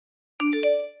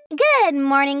Good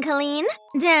morning, Colleen.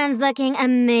 Dan's looking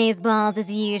amazeballs as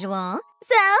usual.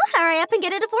 So, hurry up and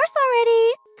get a divorce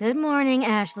already. Good morning,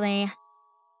 Ashley.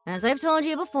 As I've told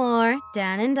you before,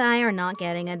 Dan and I are not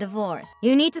getting a divorce.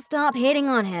 You need to stop hating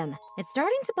on him. It's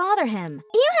starting to bother him.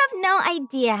 You have no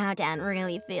idea how Dan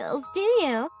really feels, do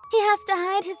you? He has to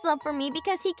hide his love for me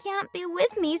because he can't be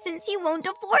with me since you won't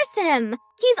divorce him.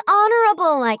 He's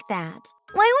honorable like that.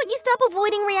 Why won't you stop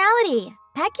avoiding reality?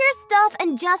 Pack your stuff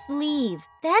and just leave.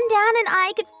 Then Dan and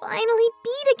I could finally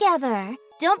be together.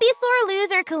 Don't be a sore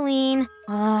loser, Colleen.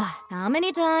 How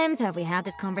many times have we had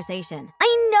this conversation?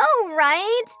 I know,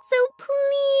 right? So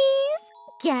please,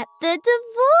 get the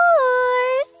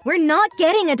divorce. We're not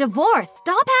getting a divorce.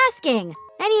 Stop asking.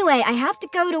 Anyway, I have to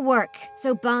go to work,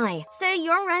 so bye. So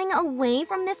you're running away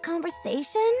from this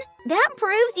conversation? That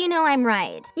proves you know I'm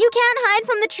right. You can't hide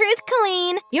from the truth,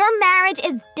 Colleen. Your marriage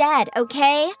is dead,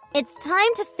 okay? It's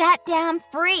time to set Dan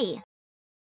free.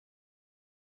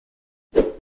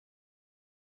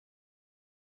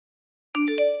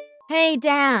 Hey,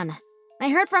 Dan. I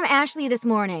heard from Ashley this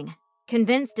morning.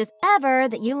 Convinced as ever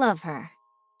that you love her.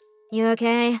 You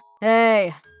okay?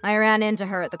 Hey, I ran into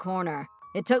her at the corner.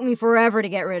 It took me forever to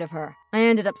get rid of her. I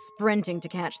ended up sprinting to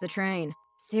catch the train.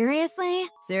 Seriously?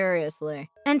 Seriously.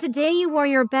 And today you wore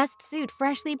your best suit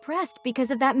freshly pressed because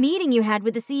of that meeting you had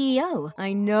with the CEO.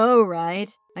 I know,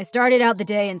 right? I started out the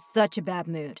day in such a bad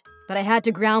mood, but I had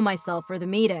to ground myself for the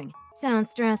meeting. Sounds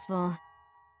stressful.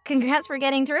 Congrats for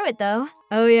getting through it, though.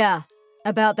 Oh yeah,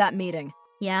 about that meeting.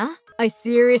 Yeah? I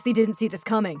seriously didn't see this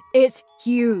coming. It's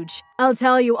huge. I'll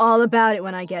tell you all about it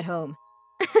when I get home.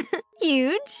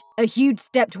 Huge? A huge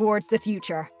step towards the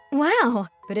future. Wow.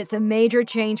 But it's a major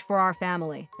change for our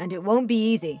family, and it won't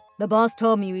be easy. The boss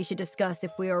told me we should discuss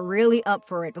if we are really up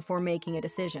for it before making a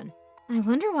decision. I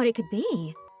wonder what it could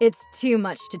be. It's too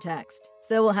much to text,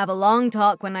 so we'll have a long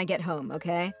talk when I get home,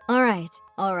 okay? All right.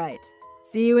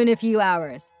 See you in a few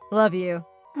hours. Love you.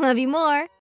 Love you more.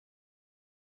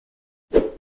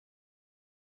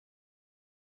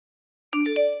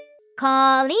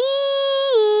 Colleen!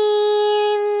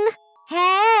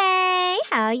 Hey,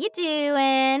 how you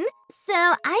doing? So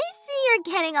I see you're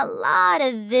getting a lot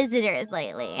of visitors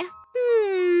lately.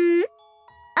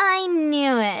 I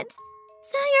knew it.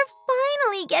 So you're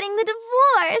finally getting the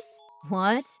divorce.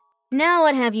 What? Now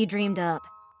what have you dreamed up?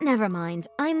 Never mind,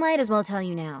 I might as well tell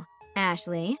you now.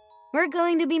 Ashley, we're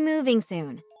going to be moving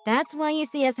soon. That's why you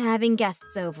see us having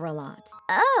guests over a lot.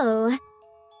 Oh,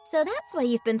 so that's why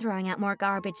you've been throwing out more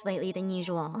garbage lately than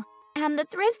usual. And the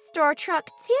thrift store truck,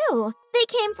 too. They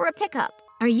came for a pickup.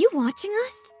 Are you watching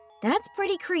us? That's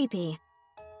pretty creepy.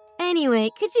 Anyway,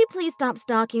 could you please stop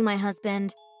stalking my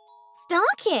husband?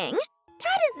 Stalking?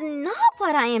 That is not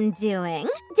what I am doing.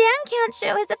 Dan can't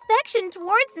show his affection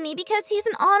towards me because he's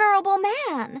an honorable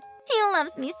man. He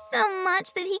loves me so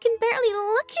much that he can barely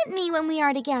look at me when we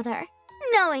are together,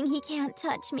 knowing he can't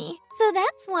touch me. So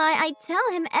that's why I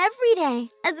tell him every day,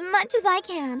 as much as I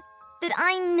can, that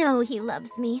I know he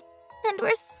loves me. And we're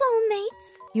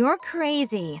soulmates. You're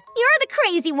crazy. You're the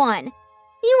crazy one.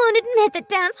 You won't admit that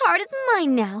Dan's heart is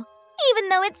mine now, even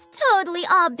though it's totally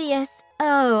obvious.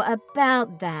 Oh,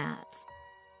 about that.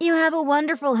 You have a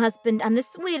wonderful husband and the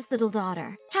sweetest little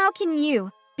daughter. How can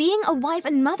you, being a wife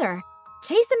and mother,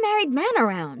 chase a married man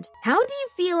around? How do you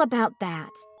feel about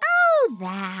that? Oh,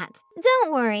 that.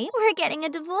 Don't worry, we're getting a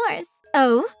divorce.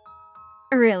 Oh?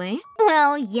 Really?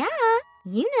 Well, yeah.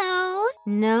 You know.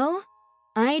 No?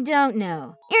 I don't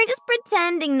know. You're just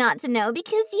pretending not to know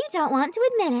because you don't want to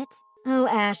admit it. Oh,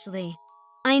 Ashley.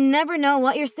 I never know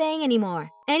what you're saying anymore.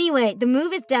 Anyway, the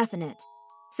move is definite.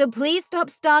 So please stop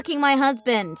stalking my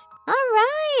husband. All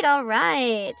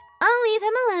right. I'll leave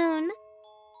him alone.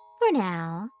 For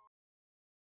now.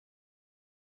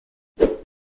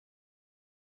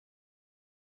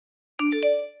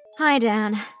 Hi,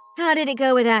 Dan. How did it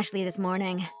go with Ashley this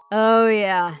morning? Oh,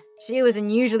 yeah. She was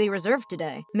unusually reserved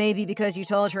today. Maybe because you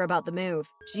told her about the move.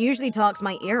 She usually talks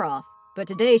my ear off. But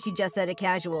today she just said a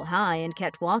casual hi and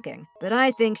kept walking. But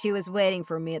I think she was waiting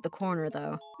for me at the corner,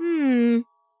 though.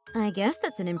 I guess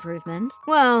that's an improvement.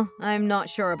 Well, I'm not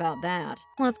sure about that.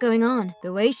 What's going on?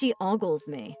 The way she ogles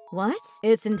me. What?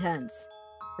 It's intense.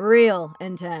 Real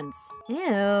intense.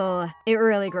 Ew. It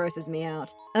really grosses me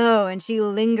out. Oh, and she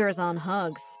lingers on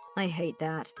hugs. I hate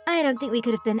that. I don't think we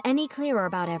could have been any clearer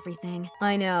about everything.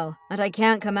 I know, and I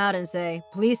can't come out and say,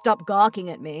 please stop gawking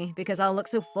at me, because I'll look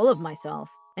so full of myself.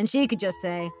 And she could just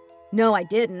say, no, I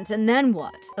didn't, and then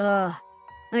what? Ugh.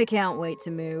 I can't wait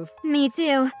to move. Me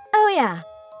too. Oh yeah.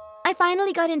 I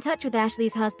finally got in touch with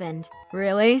Ashley's husband.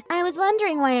 Really? I was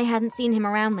wondering why I hadn't seen him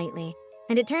around lately.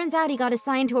 and it turns out he got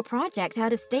assigned to a project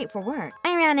out of state for work.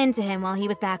 I ran into him while he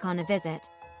was back on a visit.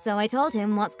 So I told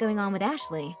him what's going on with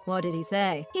Ashley. What did he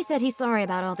say? He said he's sorry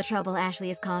about all the trouble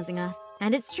Ashley is causing us.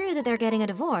 And it's true that they're getting a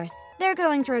divorce. They're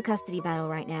going through a custody battle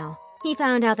right now. He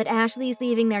found out that Ashley's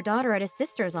leaving their daughter at his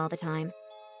sister's all the time.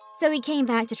 So he came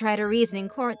back to try to reason in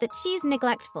court that she's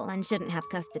neglectful and shouldn't have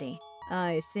custody.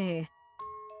 I see.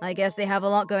 I guess they have a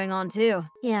lot going on too.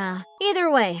 Yeah. Either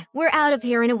way, we're out of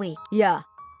here in a week. Yeah.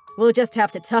 We'll just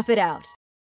have to tough it out.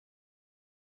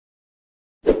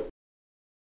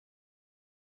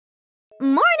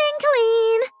 Morning,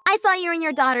 Colleen! I saw you and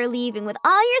your daughter leaving with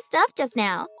all your stuff just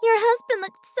now. Your husband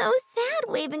looked so sad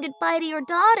waving goodbye to your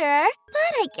daughter.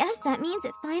 But I guess that means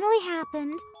it finally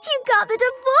happened. You got the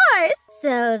divorce!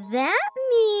 So that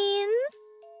means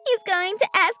he's going to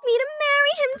ask me to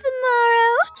marry him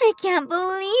tomorrow. I can't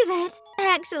believe it.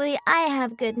 Actually, I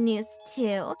have good news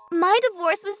too. My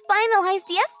divorce was finalized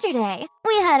yesterday.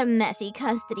 We had a messy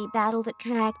custody battle that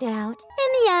dragged out.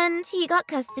 In the end, he got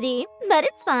custody, but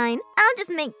it's fine. I'll just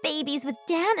make babies with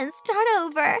Dan and start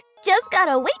over. Just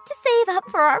gotta wait to save up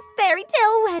for our fairy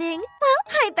tale wedding.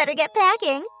 Well, I better get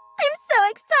packing. I'm so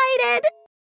excited.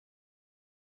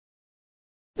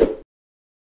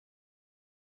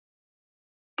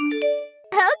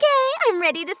 Okay, I'm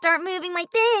ready to start moving my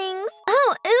things.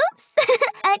 Oh, oops.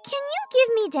 Can you give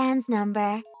me Dan's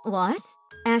number? What?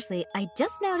 Ashley, I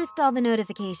just noticed all the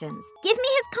notifications. Give me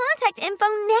his contact info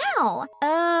now.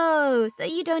 Oh, so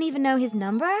you don't even know his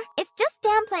number? It's just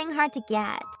Dan playing hard to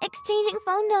get. Exchanging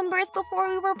phone numbers before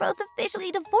we were both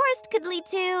officially divorced could lead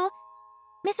to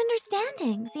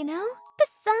misunderstandings, you know?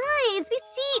 Besides, we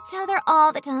see each other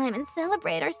all the time and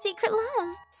celebrate our secret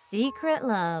love. Secret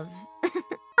love.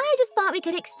 I just thought we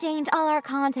could exchange all our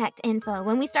contact info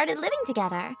when we started living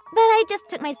together. But I just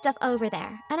took my stuff over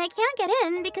there, and I can't get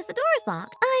in because the door's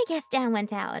locked. I guess Dan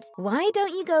went out. Why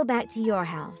don't you go back to your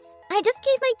house? I just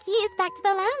gave my keys back to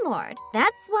the landlord.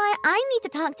 That's why I need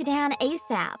to talk to Dan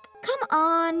ASAP. Come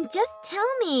on, just tell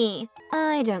me.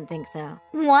 I don't think so.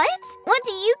 What? What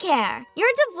do you care? You're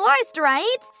divorced,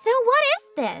 right? So what is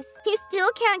this? You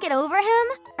still can't get over him?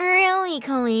 Really,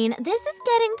 Colleen, this is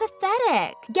getting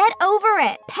pathetic. Get over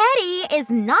it. Petty is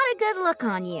not a good look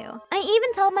on you. I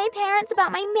even told my parents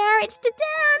about my marriage to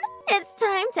Dan. It's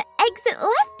time to exit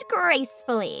left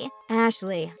gracefully.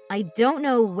 Ashley, I don't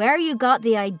know where you got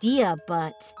the idea,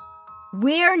 but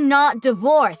we're not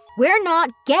divorced. We're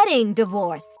not getting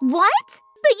divorced. What?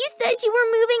 But you said you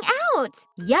were moving out.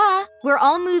 Yeah, we're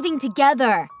all moving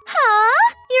together.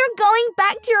 Huh? You're going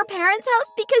back to your parents'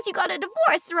 house because you got a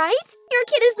divorce, right? Your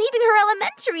kid is leaving her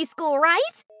elementary school,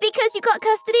 right? Because you got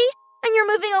custody and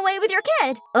you're moving away with your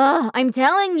kid. Ugh, I'm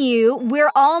telling you,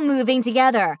 we're all moving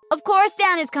together. Of course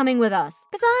Dan is coming with us.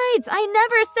 Besides, I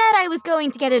never said I was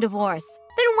going to get a divorce.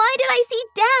 Then why did I see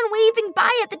Dan waving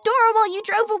by at the door while you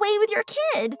drove away with your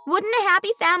kid? Wouldn't a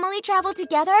happy family travel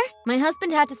together? My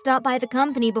husband had to stop by the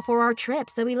company before our trip,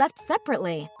 so we left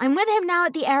separately. I'm with him now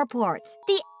at the airport.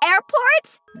 The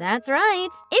airport? That's right.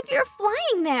 If you're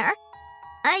flying there,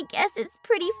 I guess it's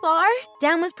pretty far.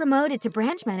 Dan was promoted to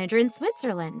branch manager in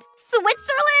Switzerland.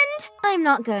 Switzerland? I'm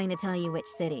not going to tell you which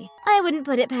city. I wouldn't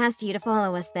put it past you to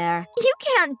follow us there. You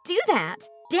can't do that.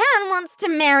 Dan wants to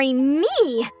marry me.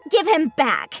 Give him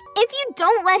back. If you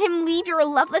don't let him leave your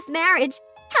loveless marriage,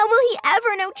 how will he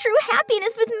ever know true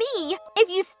happiness with me? If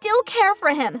you still care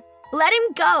for him, let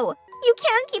him go. You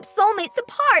can't keep soulmates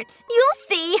apart. You'll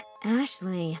see.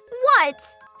 Ashley. What?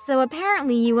 So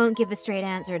apparently you won't give a straight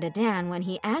answer to Dan when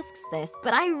he asks this,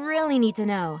 but I really need to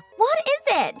know. What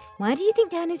is it? Why do you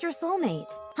think Dan is your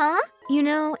soulmate? Huh? You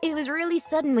know, it was really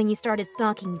sudden when you started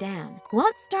stalking Dan.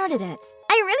 What started it?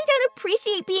 I really don't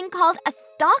appreciate being called a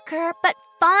stalker, but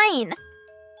fine.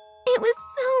 It was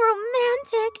so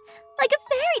romantic, like a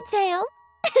fairy tale.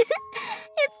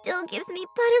 It still gives me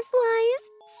butterflies.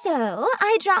 So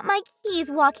I dropped my keys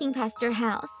walking past your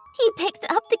house. He picked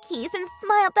up the keys and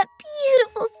smiled that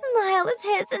beautiful smile of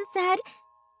his and said,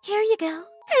 "Here you go."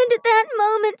 And at that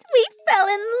moment, we fell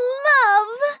in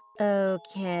love.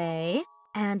 Okay.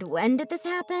 And when did this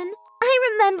happen?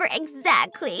 I remember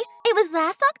exactly. It was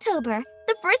last October,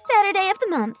 the first Saturday of the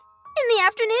month, in the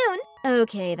afternoon.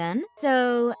 Okay then.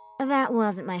 So that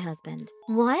wasn't my husband.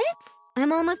 What?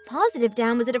 I'm almost positive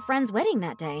Dan was at a friend's wedding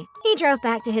that day. He drove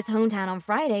back to his hometown on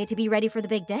Friday to be ready for the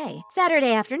big day.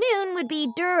 Saturday afternoon would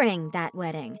be during that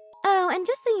wedding. Oh, and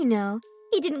just so you know,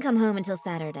 he didn't come home until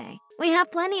Saturday. We have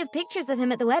plenty of pictures of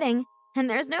him at the wedding, and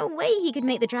there's no way he could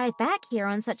make the drive back here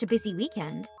on such a busy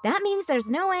weekend. That means there's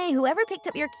no way whoever picked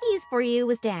up your keys for you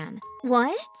was Dan.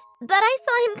 What? But I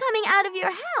saw him coming out of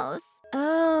your house.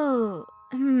 Oh,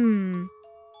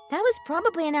 That was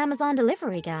probably an Amazon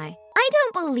delivery guy. I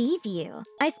don't believe you.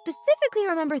 I specifically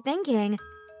remember thinking,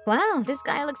 wow, this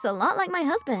guy looks a lot like my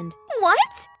husband. What?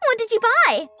 What did you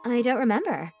buy? I don't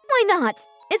remember. Why not?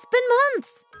 It's been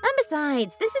months. And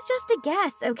besides, this is just a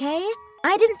guess, okay?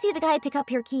 I didn't see the guy pick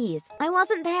up your keys. I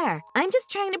wasn't there. I'm just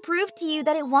trying to prove to you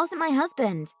that it wasn't my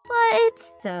husband.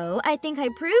 But... So, I think I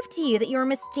proved to you that you were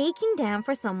mistaking Dan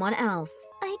for someone else.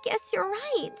 I guess you're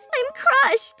right. I'm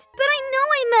crushed. But I know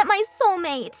I met my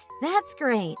soulmate. That's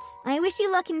great. I wish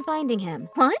you luck in finding him.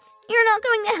 What? You're not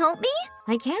going to help me?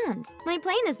 I can't. My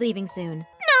plane is leaving soon.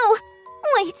 No!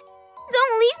 Wait.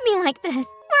 Don't leave me like this.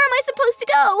 Where am I supposed to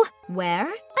go? Where?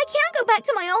 I can't go back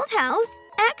to my old house.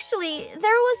 Actually, there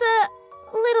was a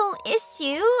little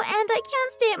issue, and I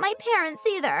can't stay at my parents'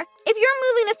 either. If you're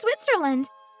moving to Switzerland,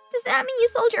 does that mean you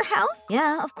sold your house?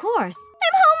 Yeah, of course.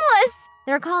 I'm homeless!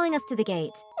 They're calling us to the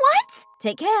gate. What?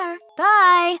 Take care.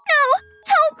 Bye. No!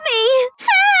 Help me!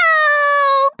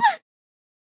 Help!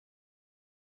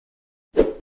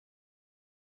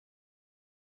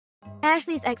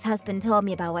 Ashley's ex-husband told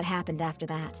me about what happened after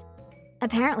that.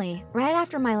 Apparently, right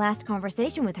after my last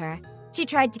conversation with her, she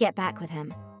tried to get back with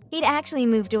him. He'd actually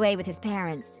moved away with his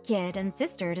parents, kid, and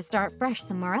sister to start fresh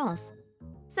somewhere else.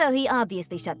 So he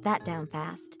obviously shut that down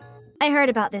fast. I heard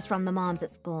about this from the moms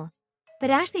at school. But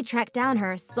Ashley tracked down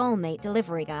her soulmate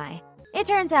delivery guy. It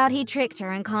turns out he tricked her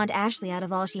and conned Ashley out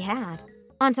of all she had.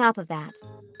 On top of that,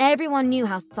 everyone knew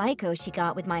how psycho she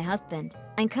got with my husband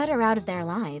and cut her out of their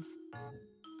lives.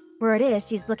 Word is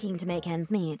she's looking to make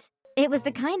ends meet. It was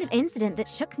the kind of incident that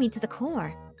shook me to the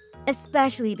core,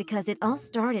 especially because it all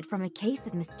started from a case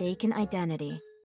of mistaken identity.